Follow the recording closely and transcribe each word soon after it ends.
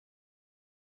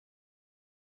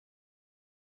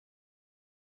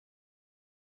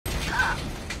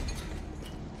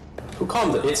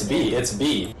calmed it? It's B. It's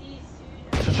B.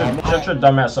 Shut your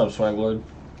dumbass up, Swag Lord.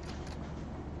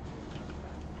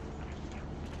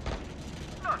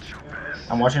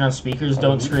 I'm watching on speakers.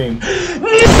 Don't scream.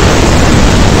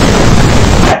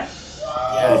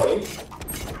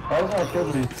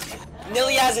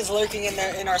 Niliaz is lurking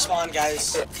in our spawn,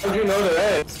 guys. How'd you know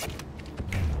that?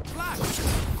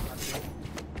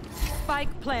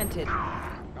 Spike planted.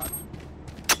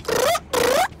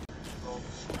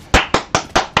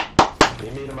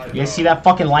 You see that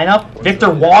fucking lineup? Victor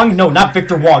Wong? No, not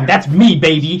Victor Wong. That's me,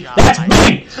 baby. That's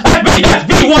me. That's me. That's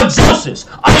V1 Zellsis.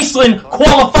 Iceland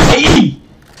qualifiee.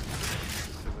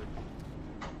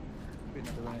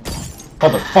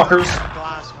 Motherfuckers.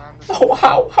 Oh,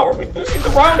 how are we losing the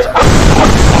rounds?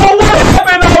 Oh, what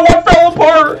happened? Oh, what fell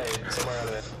apart?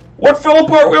 What fell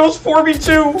apart? It was 4v2.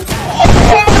 Oh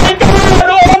my god!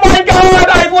 Oh my god!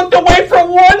 I looked away for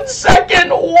 1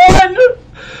 second.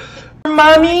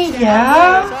 Mommy,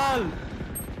 yeah?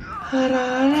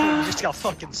 You just got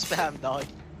fucking spammed, dog.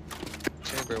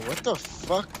 Chamber, what the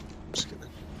fuck? I'm just gonna...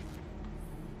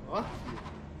 What?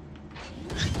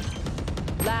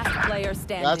 Last player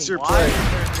standing. That's your Why play. is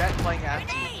there a Jet playing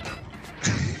after you?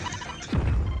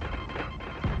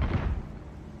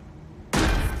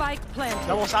 Spike planted.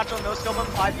 Double satchel, no skill, but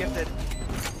 5 gifted.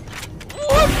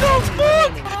 What the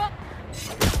fuck?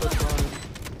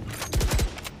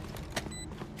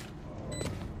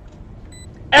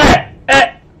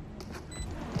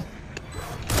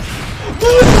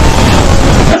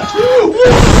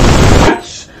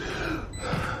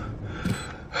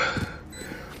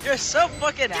 You're so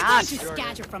fucking ass, Jordan.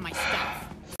 Scatter from my stuff.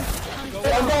 I'm going.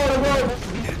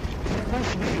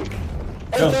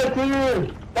 That's clear.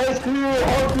 That's clear.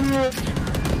 All clear.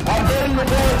 I'm getting the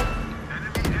ball.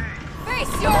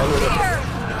 Face your fear.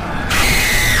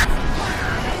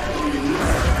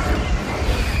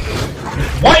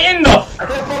 What in the?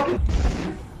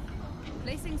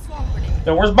 Placing swamp grenade.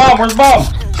 Yo, where's Bomb? Where's Bomb?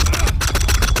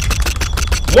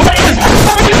 What is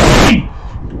happening?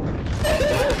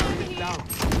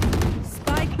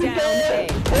 Spike down A.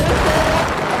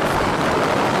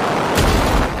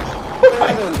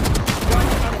 One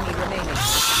enemy remaining.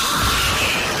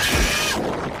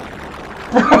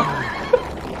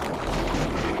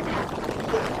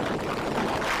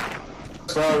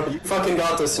 Bro, you fucking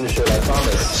got this and shit, I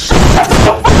promise.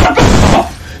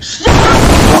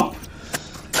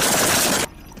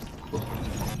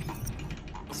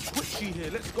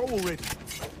 Let's go already.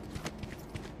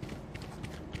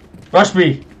 Rush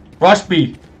B. Rush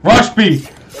B. Rush B.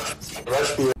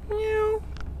 Rush B. Meow.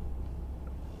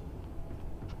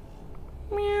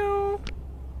 Meow.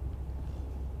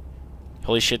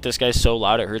 Holy shit, this guy's so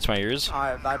loud it hurts my ears.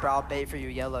 Alright, Viper, I'll bait for you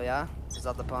yellow, yeah? Is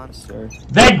that the pun?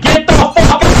 Then get the fuck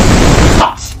out!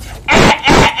 I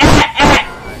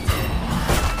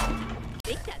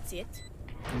think that's it.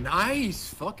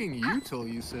 Nice fucking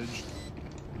util usage.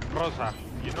 Rosa,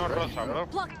 you know Rosa, bro.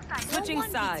 Switching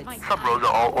sides. Some Rosa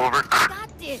all over.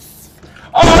 Got this.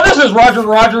 Oh, this is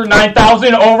Roger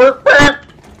 9000 over.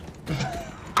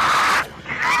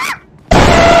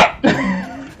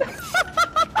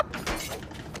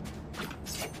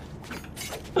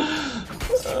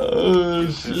 Oh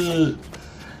shit.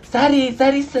 Zaddy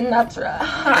Sinatra.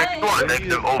 Hi.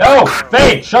 No,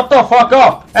 Faye, shut the fuck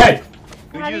up. Hey.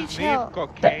 Zaddy, chill.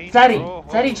 Zaddy,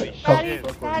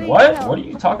 what? What are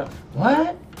you talking?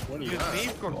 What? What?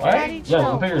 Yeah,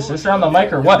 you put your sister on the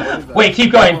mic or what? Wait,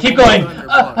 keep going, keep going.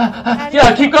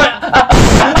 Yeah, keep going.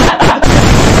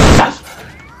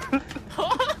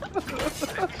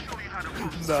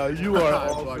 Nah, you are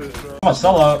all bro. I'm a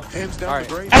solo.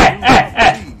 Alright.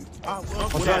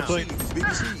 What's that doing?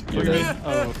 You're good.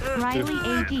 Riley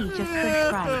AD just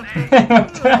subscribed.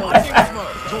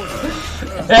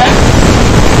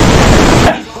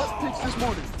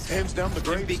 Hands down the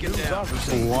great beacon down.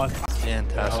 What?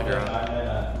 Fantastic round.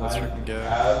 Let's freaking go.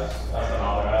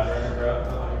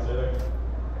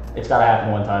 It's gotta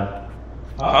happen one time.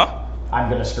 Huh? I'm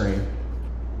gonna scream.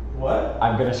 What?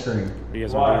 I'm gonna scream. You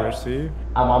guys want to do RC?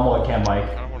 I'm on webcam mic.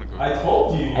 I don't want to go. I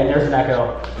told you. And there's an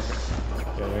echo.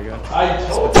 Okay, there you go. I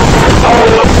told you.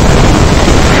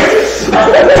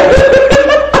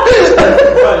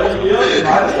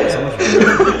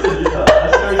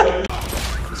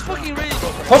 It's fucking ready.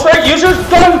 Plus right, use your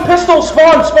gun, pistol,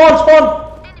 spawn.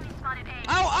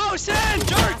 Ow, Sen!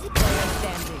 Jerk!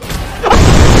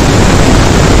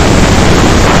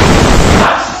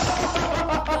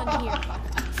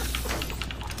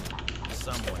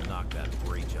 Someone knocked that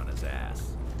breach on his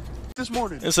ass. This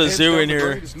morning. It's a zoo in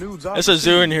here. It's a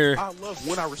zoo in here.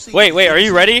 Wait, Wait, are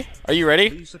you ready? Are you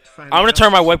ready? I'm gonna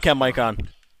turn my webcam mic on.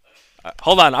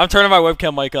 Hold on, I'm turning my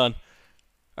webcam mic on.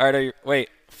 Alright, are you... Wait.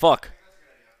 Fuck.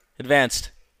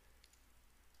 Advanced.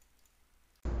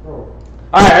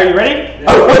 Alright, are you ready?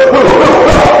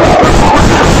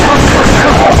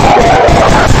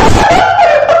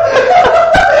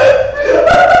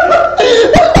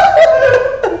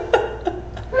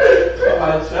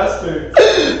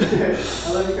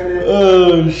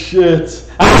 Oh shit.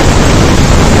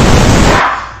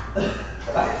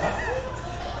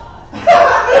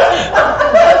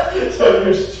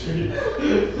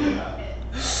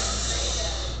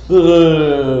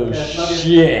 Oh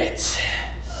shit.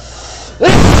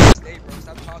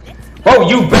 Bro,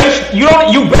 you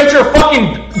bench your fucking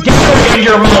Gatorade in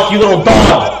your mouth, you little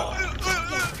dog.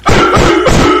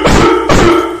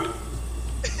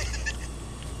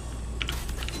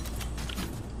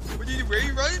 Where are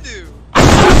you running to?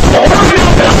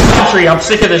 I'm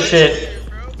sick of this shit.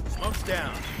 Smoke's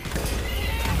down.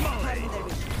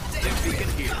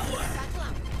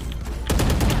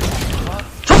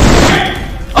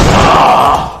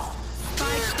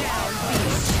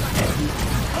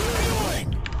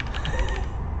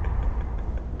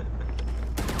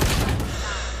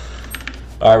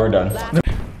 Alright, we're done.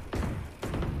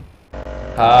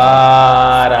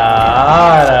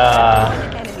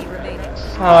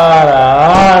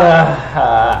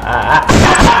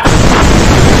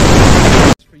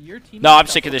 No, I'm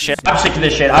sick of this shit. I'm sick of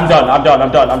this shit. I'm done. No,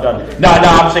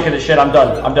 I'm sick of this shit. I'm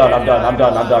done. I'm done.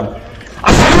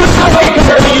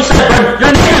 You said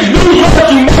your name is New York,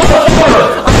 you motherfucker!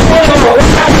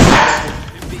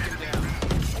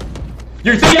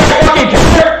 You think I fucking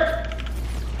care?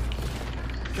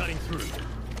 Cutting through.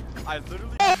 I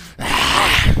literally.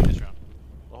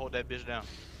 We'll hold that bitch down.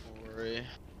 Don't worry.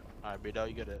 Alright, B-Dog,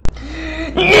 you get it.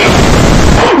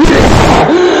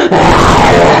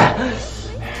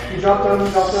 He dropped him. Wait.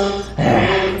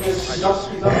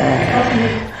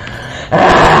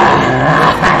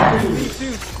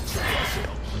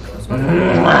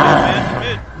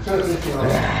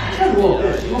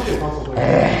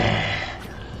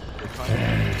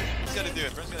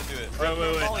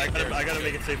 I gotta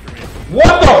make it safe for me.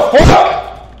 What the fuck?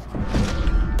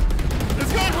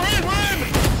 Let's go, run!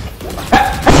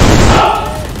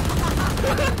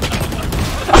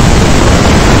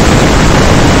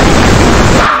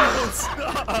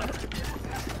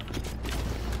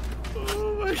 Oh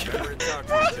my god.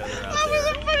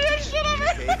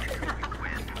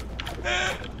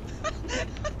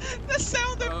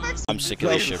 I'm sick of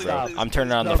this shit, bro. I'm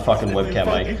turning on the Fucking webcam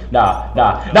mic. Nah.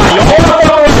 Y'all wanna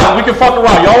fuck around? We can fuck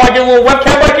around. Y'all wanna get a little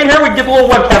webcam mic in here? We can get a little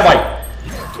webcam mic.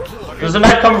 There's a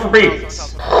knife coming for me.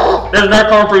 There's a knife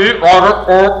coming for you.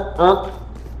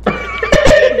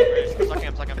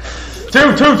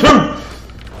 Two.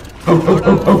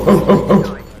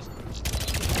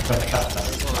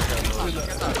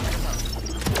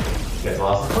 Get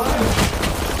lost.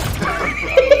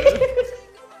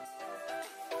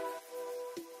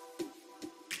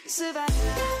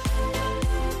 Survive.